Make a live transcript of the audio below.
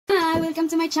welcome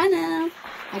to my channel.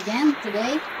 Again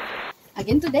today.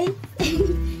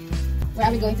 What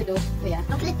are we going to do? Kuya?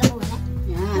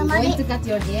 Yeah, I'm going to cut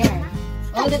your hair.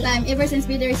 All the time, ever since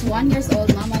Peter is 1 year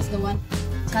old, Mama is the one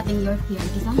cutting your hair.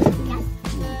 Yes.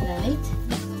 Right?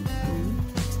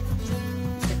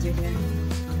 Cut your hair.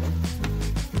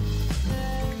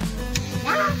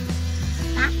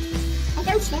 I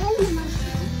don't stand anymore.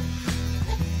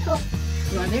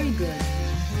 You are very good.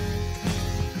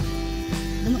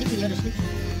 Demo iti yoros dit.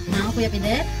 Now, Kuya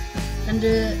Peter, kan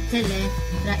de tele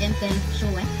dra enten show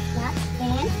eh. Ja,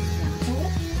 1, 2,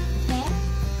 3,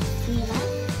 4,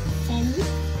 5,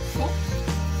 6,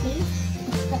 7,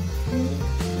 8, 9,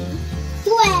 10,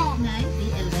 11. Nee, die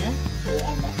eldest.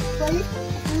 12, 13,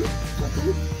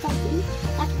 14, 15,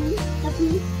 16,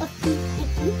 17, 18, 19, 20, 21,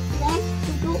 22, 23,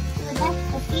 24, 25,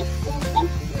 26, 27,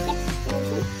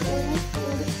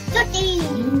 28,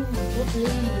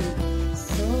 29, 30.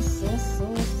 So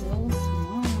small.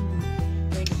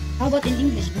 How about in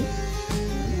English, B? 9.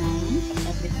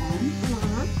 Start with 1.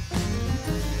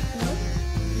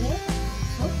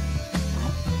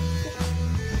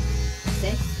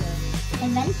 6.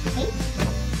 7, 8,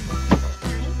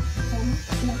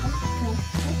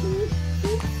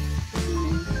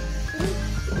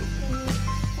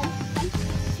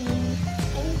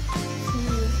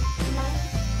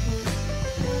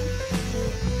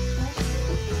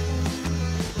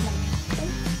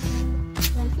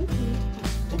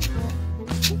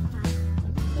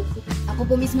 Ako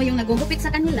po mismo yung nagugupit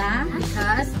sa kanila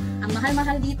because ang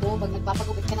mahal-mahal dito pag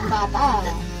nagpapagupit ka ng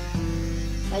bata.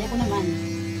 Kaya ko naman.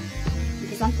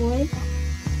 Isang koy.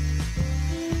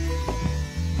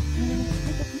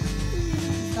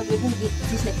 Sabi bugit.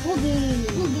 She's like, Hugi.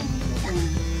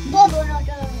 Bobo no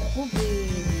to. Hugi.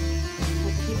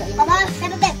 Baba,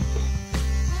 sabi bet.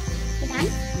 Ikan?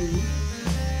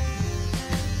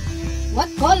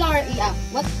 What color?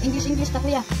 What English ta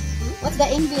kuya? What's the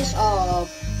English of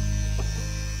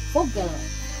Fogel?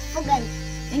 Fogel.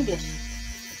 English.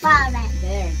 Farmer.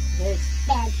 There. There's.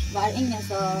 Bed. Var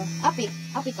English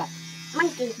Apikat.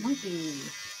 Monkey. Monkey.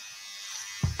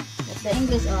 What's the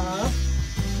English of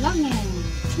Langen?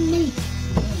 Snake.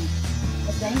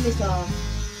 What's the English of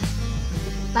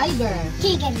tiger?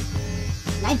 Chicken.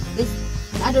 Nice. This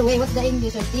the other way. What's the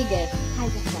English of tiger?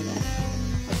 Tiger.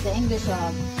 What's the English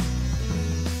of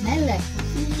snelle?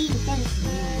 Little.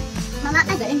 Mama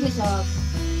What's the English of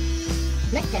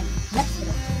blacken? Black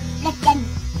squirrel. Lekken.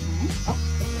 Oh.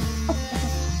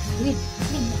 Squid.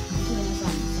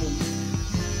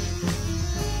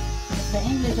 What's the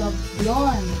English of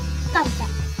bjorn? Tomte.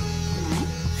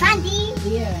 Nice. Sandy.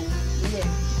 Deer.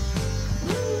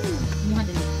 Mukha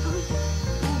din.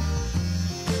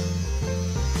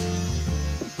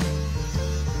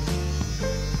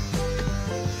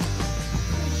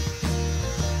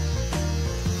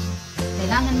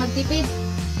 Kailangan magtipid.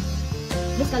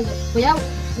 Kuya,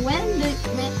 when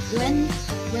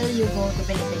will you go to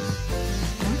Philippines?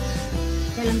 Huh?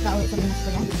 Kailan ka uwi sa Pinas,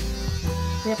 kuya?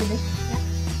 Kuya Pide?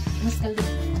 Mas kaldo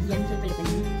yan sa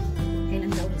Philippines.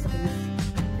 Kailan ka uwi sa Pinas?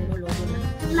 Pero logo na.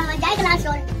 Mga jay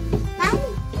klasol. Tan.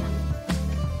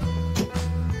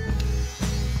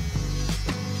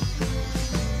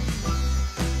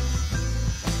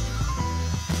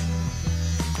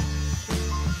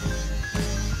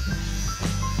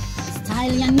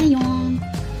 Style yan ngayon.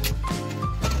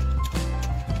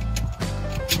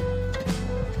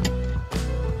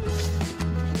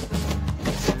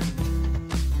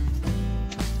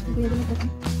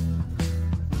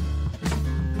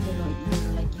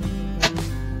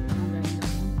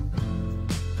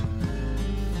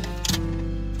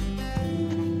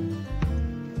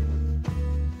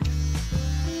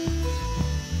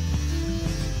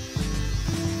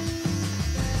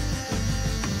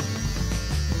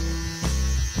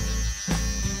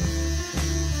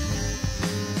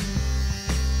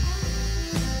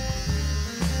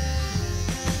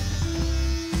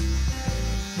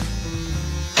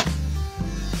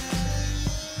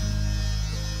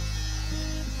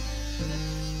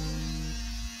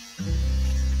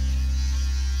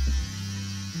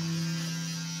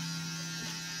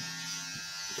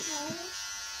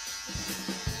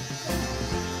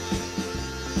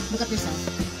 Look at yourself.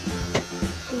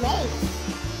 Wait.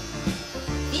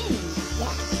 In.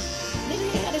 Yeah.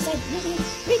 Maybe other side.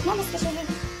 Wait, mama's ka siya.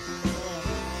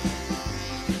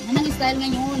 Anong style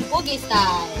ngayon? Pogi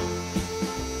style.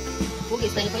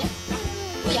 Pogi style ko yan.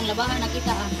 Uy, ang labahan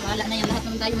nakita ah. Wala na yan. Lahat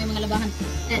naman tayo may mga labahan.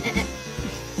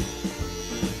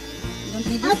 Don't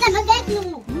need Ano it. ka mag-get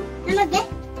mo? Ano mag-get?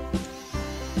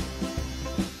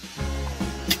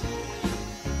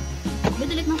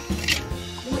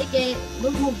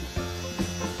 Don't move.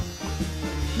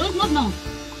 Look, look, no.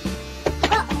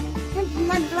 Oh,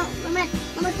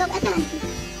 mamadlok atan.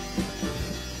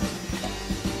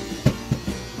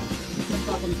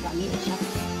 Ito akong kami.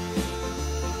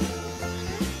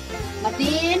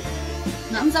 Martin,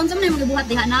 naunsa-unsa mo na yung magbuhat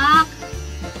diha, anak?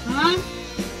 Ha?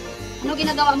 Ano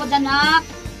ginagawa mo, anak?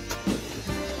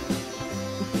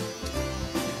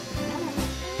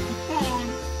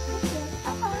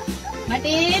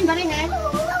 Martin, bari he.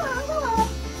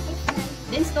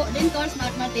 Then turn,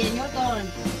 smart Martin, your turn.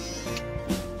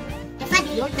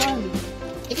 Your turn.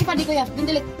 Iki pa di ko ya,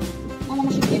 dindilit. Mama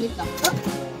mo siya dilit ka. Oh,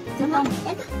 sama.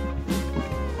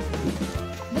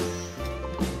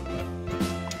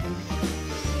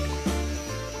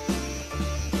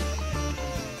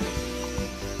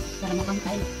 Para makan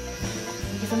kain.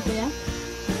 Bigisan ko ya.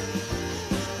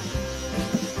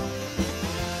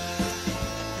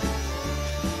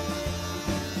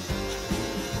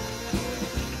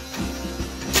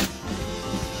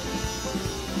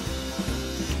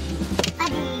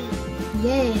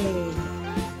 Yay!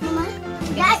 Mama,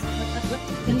 guys. What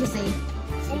can you say?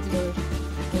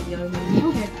 With your menu?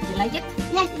 You like it?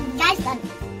 Yes, guys, done.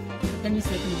 What can you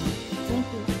say to mama? Thank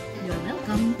you. You're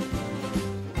welcome.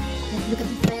 Look at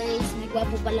the face. May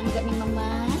gwapo palangga ni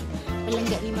mama.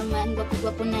 Palangga ni mama. Ang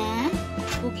gwapo-gwapo na.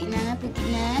 Pugi na,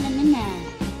 na.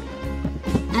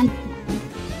 And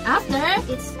after,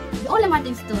 it's the Ola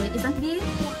Martin's story, isn't it?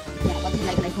 Yeah, what do you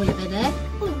like Kuya Pede?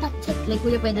 Oh, that's it. Like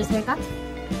Kuya Pede's haircut?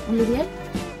 Only here?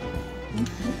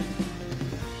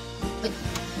 Wait.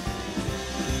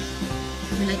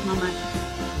 You like mama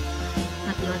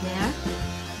cut your hair?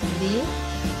 Maybe?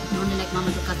 You only like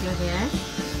mama to cut your hair?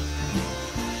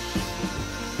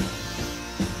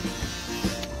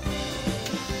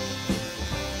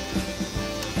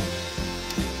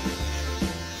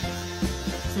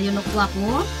 So you look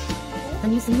guapo?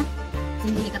 Can you sing na?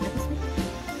 Sing dili ka tapos na.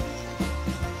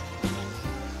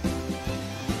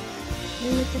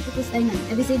 Tapos ay na.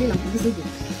 ABCD lang. ABCD. A,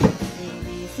 B,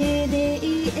 C, D,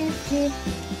 E, F, G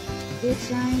H,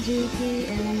 I, J, K,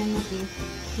 L, M, N, O, P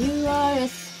Q, R,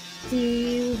 S, T,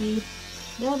 U, V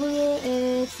W,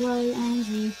 X, Y, and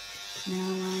Z.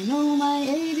 Now I know my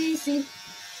ABC.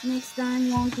 Next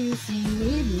time won't you sing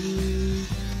with me?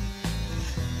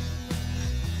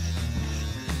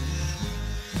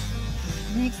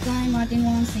 Next time Martin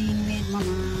won't sing with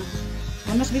mama.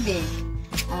 Vamos, bebe.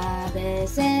 A, B,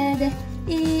 C, D,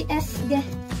 E, F, G H,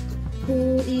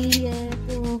 I, F,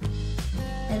 O,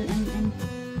 L, M, N,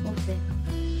 O, P.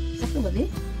 Sakto ba di?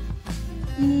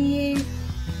 E,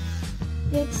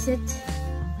 X, Z,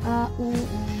 A, U,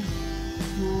 U.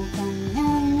 Mo, kan,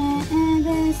 N, E, B,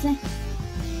 C.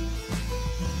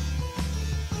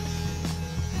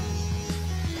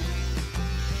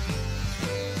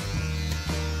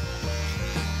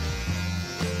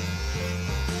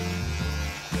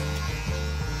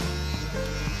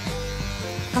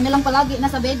 Kami lang palagi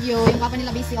nasa video, yung papa nila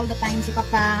busy all the time, si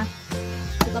papa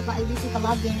ay busy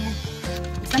palagi.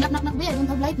 Stand up, knock, don't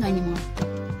have light na anymore.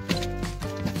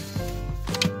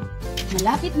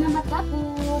 Malapit na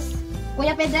matapos.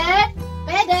 Kuya Pede,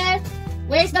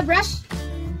 where's the brush?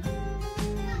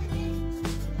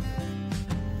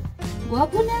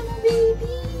 Gwapo na mo,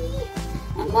 baby.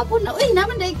 Ang gwapo na. Uy,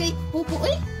 naman dahil kay Pupu,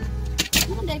 uy.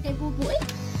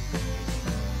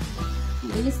 Ang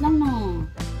bilis lang, no.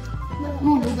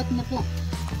 Lubat na po.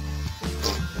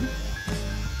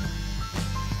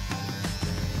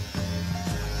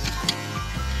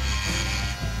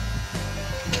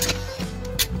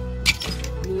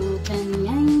 You can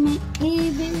name it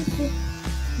ABC.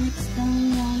 Next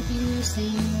time won't you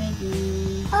sing with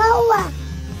me? Oh,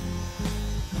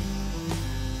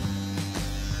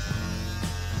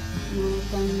 You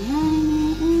can name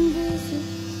it ABC.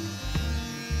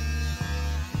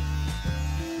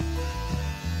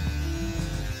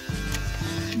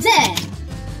 Done!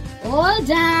 All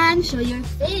done! Show your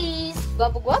face!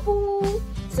 Guwapo!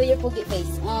 Show your pogi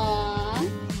face.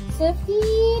 So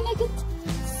cute!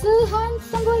 So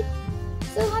handsome boy!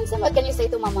 So handsome boy! Can you say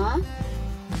to mama?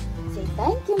 Say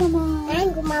thank you, mama!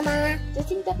 thank you, Mama.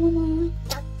 Say thank you, mama!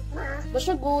 Ma.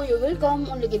 Basya go, you're welcome.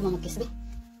 Only give mama kiss, be.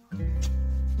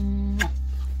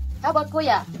 How about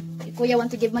Kuya? Kuya want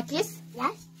to give my kiss?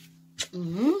 Yes.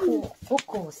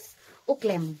 Ukos.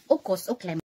 Uklem.